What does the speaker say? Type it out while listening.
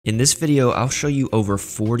In this video, I'll show you over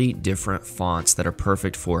 40 different fonts that are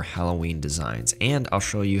perfect for Halloween designs, and I'll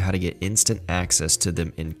show you how to get instant access to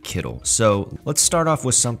them in Kittl. So let's start off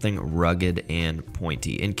with something rugged and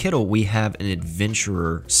pointy. In Kittl, we have an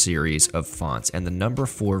Adventurer series of fonts, and the number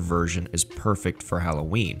 4 version is perfect for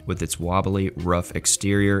Halloween, with its wobbly, rough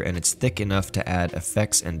exterior, and it's thick enough to add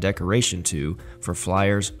effects and decoration to for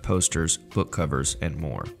flyers, posters, book covers, and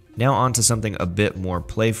more. Now on to something a bit more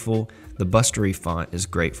playful. The Bustery font is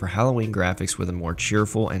great for Halloween graphics with a more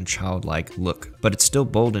cheerful and childlike look, but it's still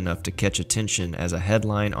bold enough to catch attention as a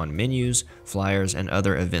headline on menus, flyers, and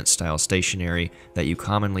other event-style stationery that you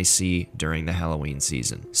commonly see during the Halloween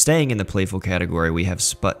season. Staying in the playful category, we have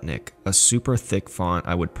Sputnik, a super thick font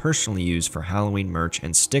I would personally use for Halloween merch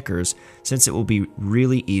and stickers since it will be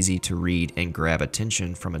really easy to read and grab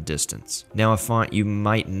attention from a distance. Now, a font you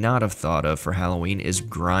might not have thought of for Halloween is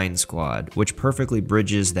Grind Squad, which perfectly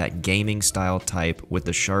bridges that gaming style type with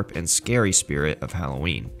the sharp and scary spirit of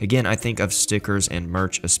Halloween. Again, I think of stickers and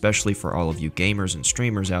merch, especially for all of you gamers and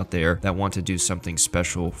streamers out there that want to do something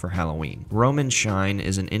special for Halloween. Roman Shine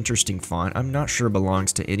is an interesting font I'm not sure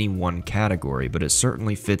belongs to any one category, but it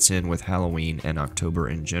certainly fits in with Halloween and October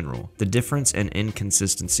in general. The difference and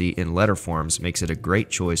inconsistency in letter forms makes it a great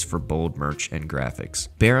choice for bold merch and graphics.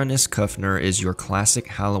 Baroness Kuffner is your classic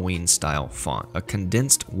Halloween style font. A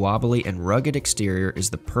condensed, wobbly, and rugged exterior is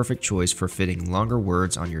the perfect choice for fitting longer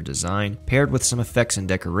words on your design, paired with some effects and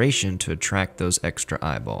decoration to attract those extra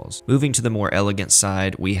eyeballs. Moving to the more elegant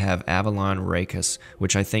side, we have Avalon Racus,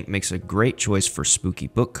 which I think makes a great choice for spooky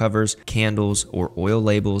book covers, candles, or oil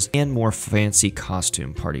labels, and more fancy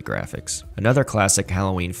costume party graphics. Another classic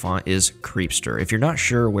Halloween font is Creepster. If you're not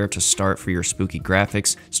sure where to start for your spooky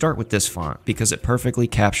graphics, start with this font because it perfectly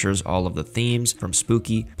captures all of the themes from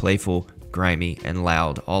spooky, playful, grimy, and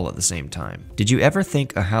loud all at the same time. Did you ever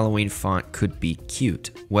think a Halloween font could be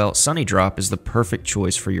cute? Well, Sunny Drop is the perfect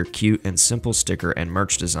choice for your cute and simple sticker and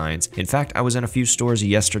merch designs. In fact, I was in a few stores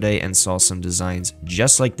yesterday and saw some designs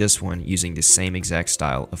just like this one using the same exact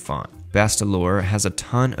style of font. Bastelore has a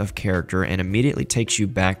ton of character and immediately takes you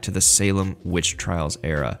back to the Salem witch trials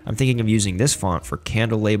era. I'm thinking of using this font for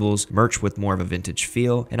candle labels, merch with more of a vintage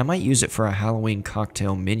feel, and I might use it for a Halloween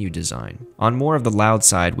cocktail menu design. On more of the loud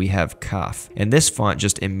side, we have Kaf, and this font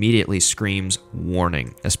just immediately screams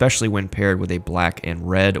warning, especially when paired with a black and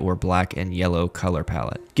red or black and yellow color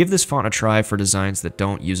palette. Give this font a try for designs that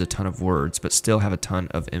don't use a ton of words, but still have a ton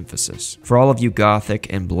of emphasis. For all of you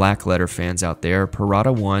Gothic and black letter fans out there,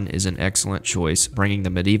 Parada 1 is an excellent choice, bringing the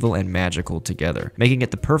medieval and magical together, making it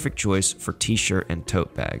the perfect choice for t-shirt and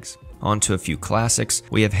tote bags. On to a few classics.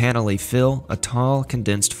 We have Hannah Lee Phil, a tall,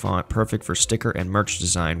 condensed font perfect for sticker and merch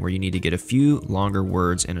design where you need to get a few longer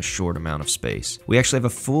words in a short amount of space. We actually have a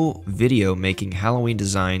full video making Halloween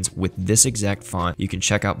designs with this exact font you can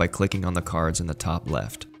check out by clicking on the cards in the top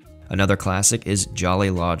left. Another classic is Jolly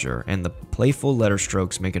Lodger, and the playful letter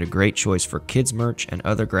strokes make it a great choice for kids merch and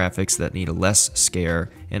other graphics that need a less scare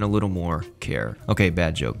and a little more care. Okay,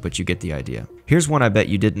 bad joke, but you get the idea. Here's one I bet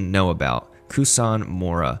you didn't know about. Kusan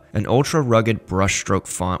Mora, an ultra-rugged brushstroke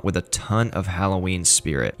font with a ton of Halloween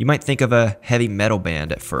spirit. You might think of a heavy metal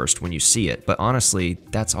band at first when you see it, but honestly,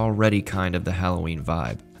 that's already kind of the Halloween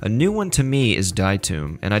vibe. A new one to me is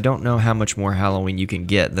Dietum, and I don't know how much more Halloween you can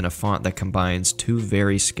get than a font that combines two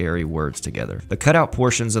very scary words together. The cutout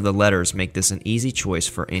portions of the letters make this an easy choice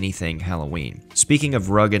for anything Halloween. Speaking of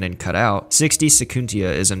rugged and cut out, 60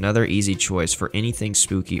 Secuntia is another easy choice for anything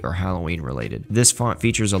spooky or Halloween related. This font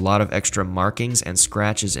features a lot of extra markings and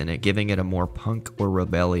scratches in it, giving it a more punk or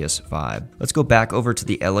rebellious vibe. Let's go back over to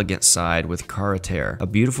the elegant side with Caractère, a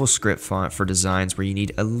beautiful script font for designs where you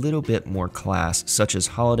need a little bit more class, such as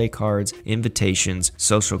holiday cards, invitations,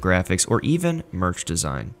 social graphics, or even merch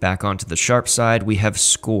design. Back onto the sharp side, we have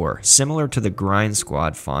Score. Similar to the Grind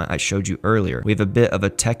Squad font I showed you earlier, we have a bit of a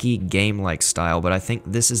techie game-like style, but I think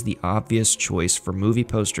this is the obvious choice for movie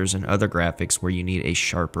posters and other graphics where you need a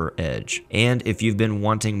sharper edge. And if you've been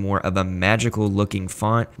wanting more of a magical looking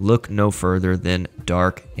font, look no further than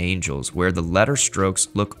Dark Angels, where the letter strokes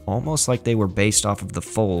look almost like they were based off of the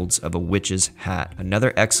folds of a witch's hat.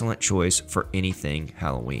 Another excellent choice for anything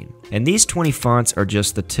Halloween. And these 20 fonts are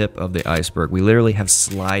just the tip of the iceberg. We literally have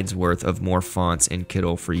slides worth of more fonts in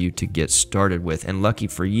Kittl for you to get started with. And lucky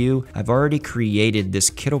for you, I've already created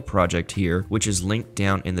this Kittl project here, which is linked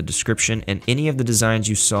down in the description, and any of the designs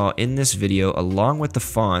you saw in this video along with the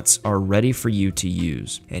fonts are ready for you to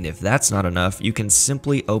use. And if that's not enough, you can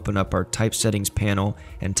simply open up our type settings panel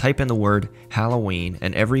and type in the word Halloween,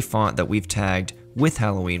 and every font that we've tagged with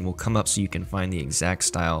Halloween will come up so you can find the exact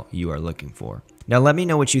style you are looking for. Now let me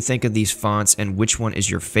know what you think of these fonts and which one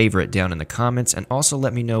is your favorite down in the comments, and also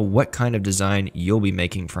let me know what kind of design you'll be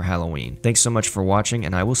making for Halloween. Thanks so much for watching,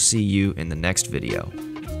 and I will see you in the next video.